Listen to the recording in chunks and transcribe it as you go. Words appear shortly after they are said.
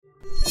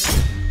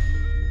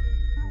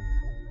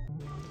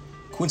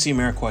Quincy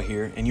Amarikwa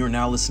here, and you are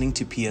now listening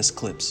to PS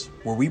Clips,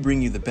 where we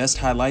bring you the best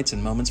highlights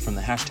and moments from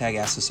the hashtag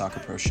Ask the Soccer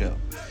Pro show.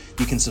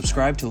 You can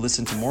subscribe to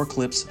listen to more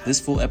clips, this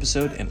full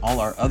episode, and all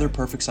our other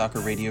Perfect Soccer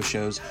radio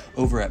shows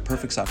over at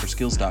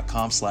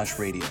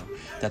perfectsoccerskills.com/radio.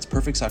 That's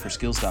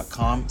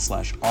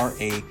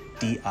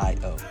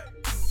perfectsoccerskills.com/RADIO.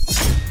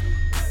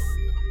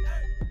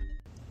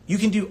 You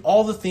can do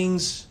all the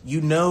things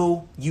you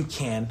know you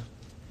can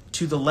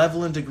to the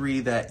level and degree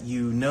that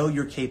you know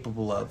you're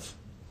capable of.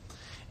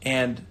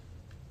 And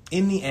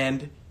in the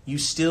end, you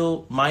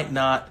still might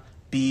not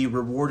be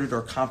rewarded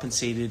or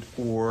compensated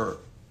or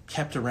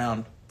kept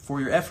around for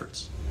your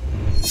efforts.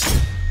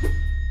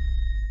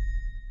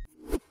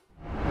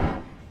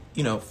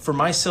 For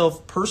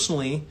myself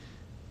personally,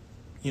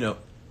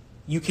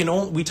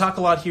 we talk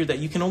a lot here that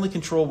you can only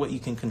control what you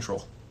can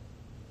control.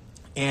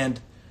 And,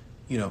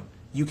 you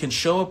can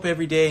show up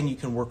every day and you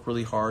can work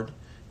really hard.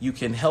 You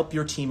can help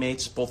your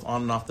teammates both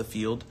on and off the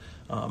field.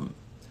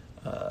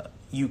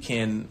 You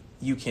can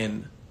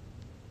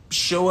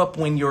show up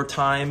when you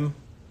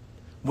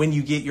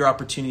get your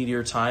opportunity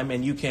or time,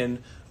 and you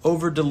can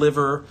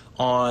over-deliver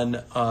on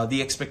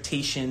the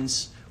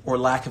expectations or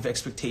lack of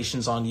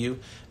expectations on you.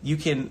 You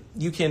can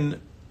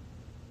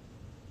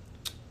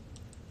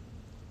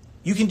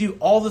do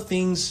all the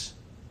things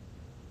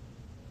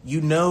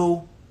you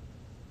know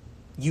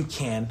you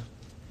can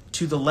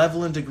to the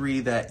level and degree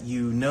that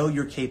you know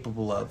you're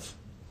capable of.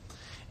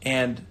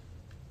 And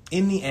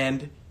in the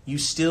end, you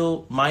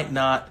still might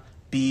not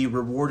be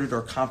rewarded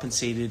or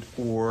compensated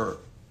or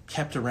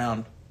kept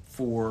around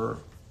for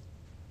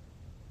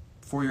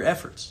your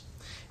efforts.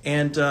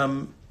 And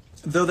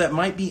though that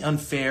might be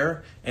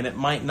unfair, and it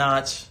might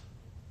not,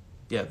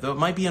 though it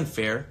might be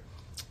unfair,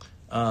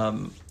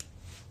 what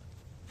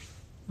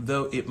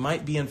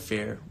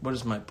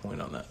is my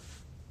point on that?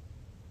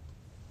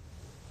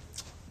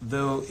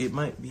 Though it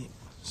might be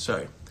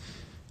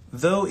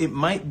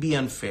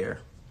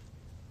unfair,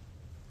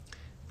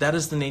 that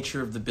is the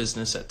nature of the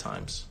business at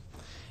times.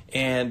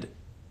 And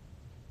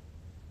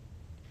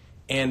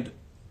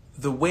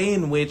the way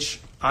in which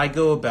I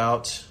go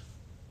about,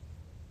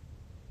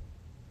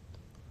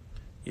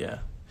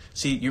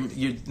 See,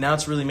 you're now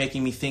it's really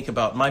making me think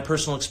about my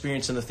personal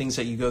experience and the things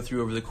that you go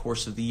through over the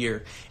course of the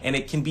year. And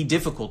it can be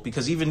difficult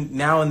because even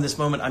now in this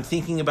moment, I'm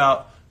thinking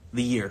about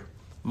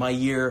my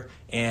year,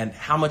 and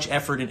how much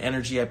effort and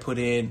energy I put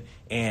in,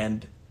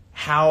 and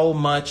how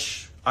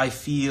much I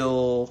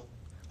feel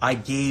I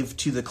gave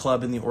to the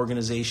club and the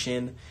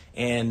organization,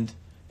 and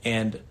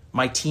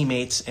my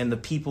teammates and the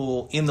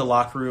people in the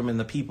locker room and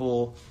the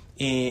people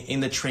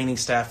in the training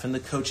staff and the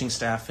coaching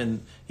staff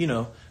and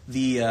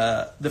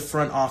the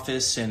front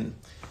office and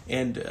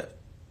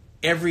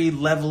every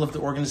level of the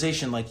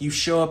organization. Like, you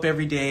show up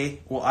every day.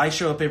 Well, I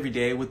show up every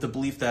day with the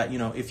belief that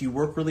if you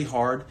work really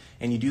hard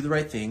and you do the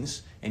right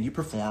things and you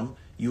perform,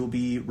 you will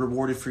be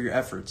rewarded for your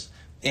efforts.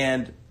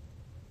 And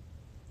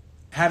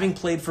having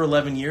played for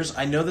 11 years,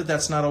 I know that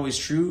that's not always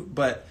true,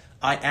 but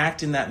I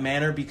act in that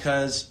manner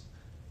because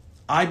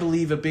I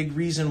believe a big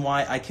reason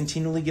why I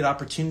continually get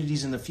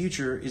opportunities in the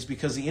future is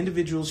because the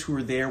individuals who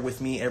are there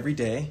with me every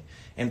day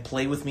and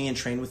play with me and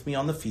train with me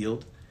on the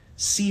field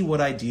see what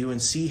I do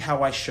and see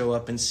how I show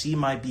up and see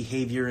my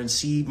behavior and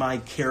see my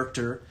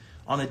character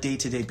on a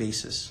day-to-day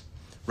basis,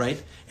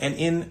 right?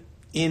 And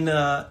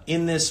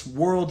in this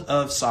world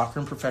of soccer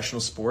and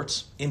professional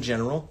sports in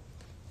general,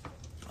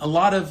 a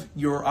lot of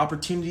your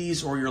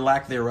opportunities or your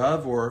lack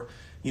thereof, or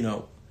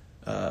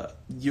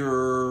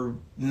you're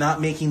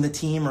not making the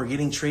team or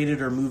getting traded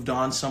or moved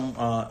on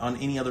on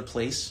any other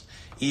place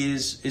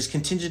is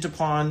contingent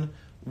upon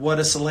what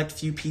a select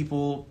few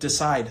people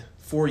decide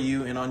for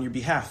you and on your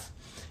behalf.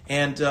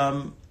 And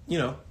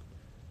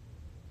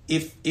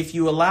if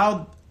you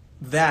allowed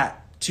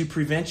that to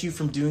prevent you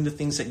from doing the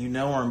things that you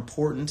know are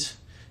important,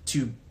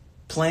 to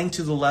playing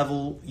to the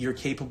level you're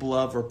capable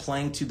of or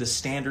playing to the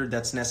standard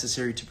that's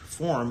necessary to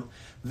perform,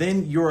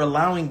 then you're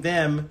allowing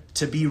them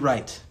to be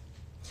right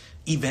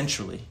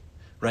eventually,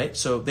 right?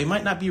 So they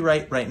might not be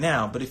right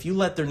now, but if you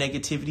let their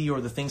negativity or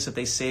the things that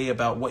they say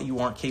about what you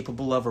aren't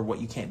capable of or what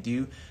you can't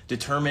do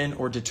determine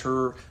or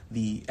deter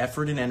the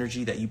effort and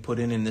energy that you put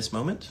in this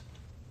moment,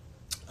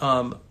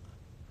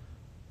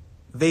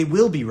 they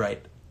will be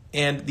right.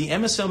 And the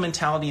MSL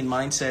mentality and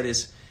mindset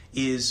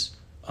is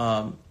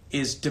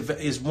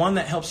one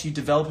that helps you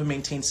develop and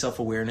maintain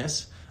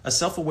self-awareness, a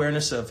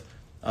self-awareness of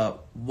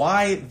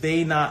why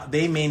they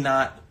may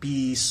not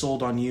be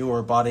sold on you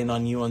or bought in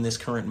on you on this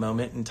current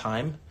moment in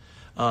time,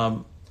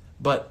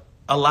 but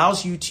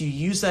allows you to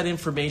use that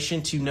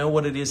information to know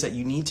what it is that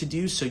you need to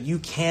do, so you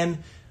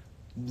can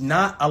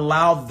not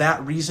allow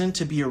that reason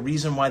to be a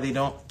reason why they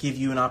don't give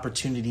you an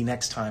opportunity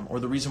next time, or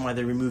the reason why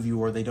they remove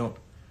you, or they don't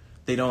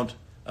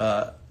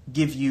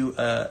give you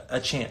a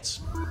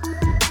chance.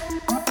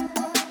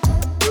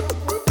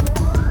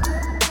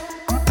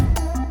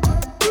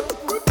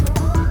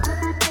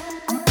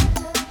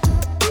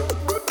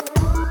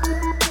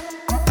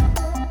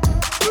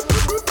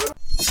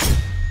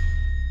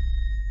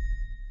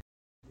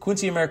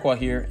 Quincy Amarikwa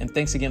here, and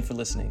thanks again for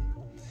listening.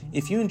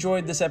 If you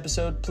enjoyed this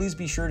episode, please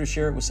be sure to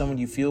share it with someone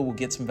you feel will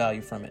get some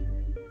value from it.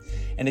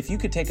 And if you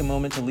could take a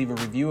moment to leave a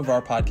review of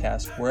our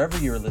podcast wherever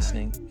you're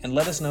listening and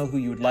let us know who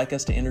you would like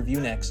us to interview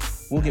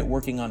next, we'll get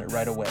working on it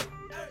right away.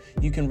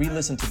 You can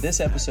re-listen to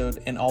this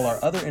episode and all our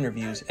other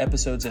interviews,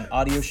 episodes, and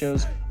audio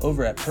shows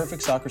over at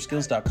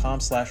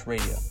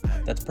perfectsoccerskills.com/radio.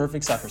 That's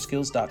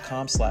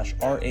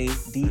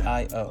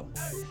perfectsoccerskills.com/radio.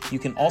 You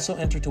can also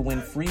enter to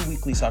win free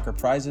weekly soccer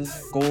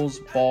prizes, goals,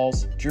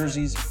 balls,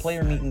 jerseys,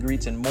 player meet and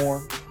greets, and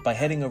more by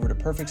heading over to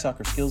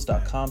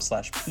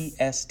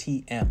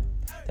perfectsoccerskills.com/PSTM.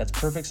 That's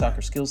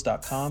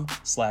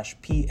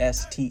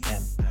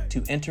perfectsoccerskills.com/PSTM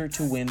to enter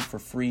to win for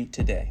free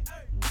today.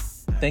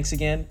 Thanks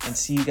again, and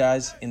see you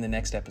guys in the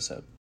next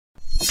episode.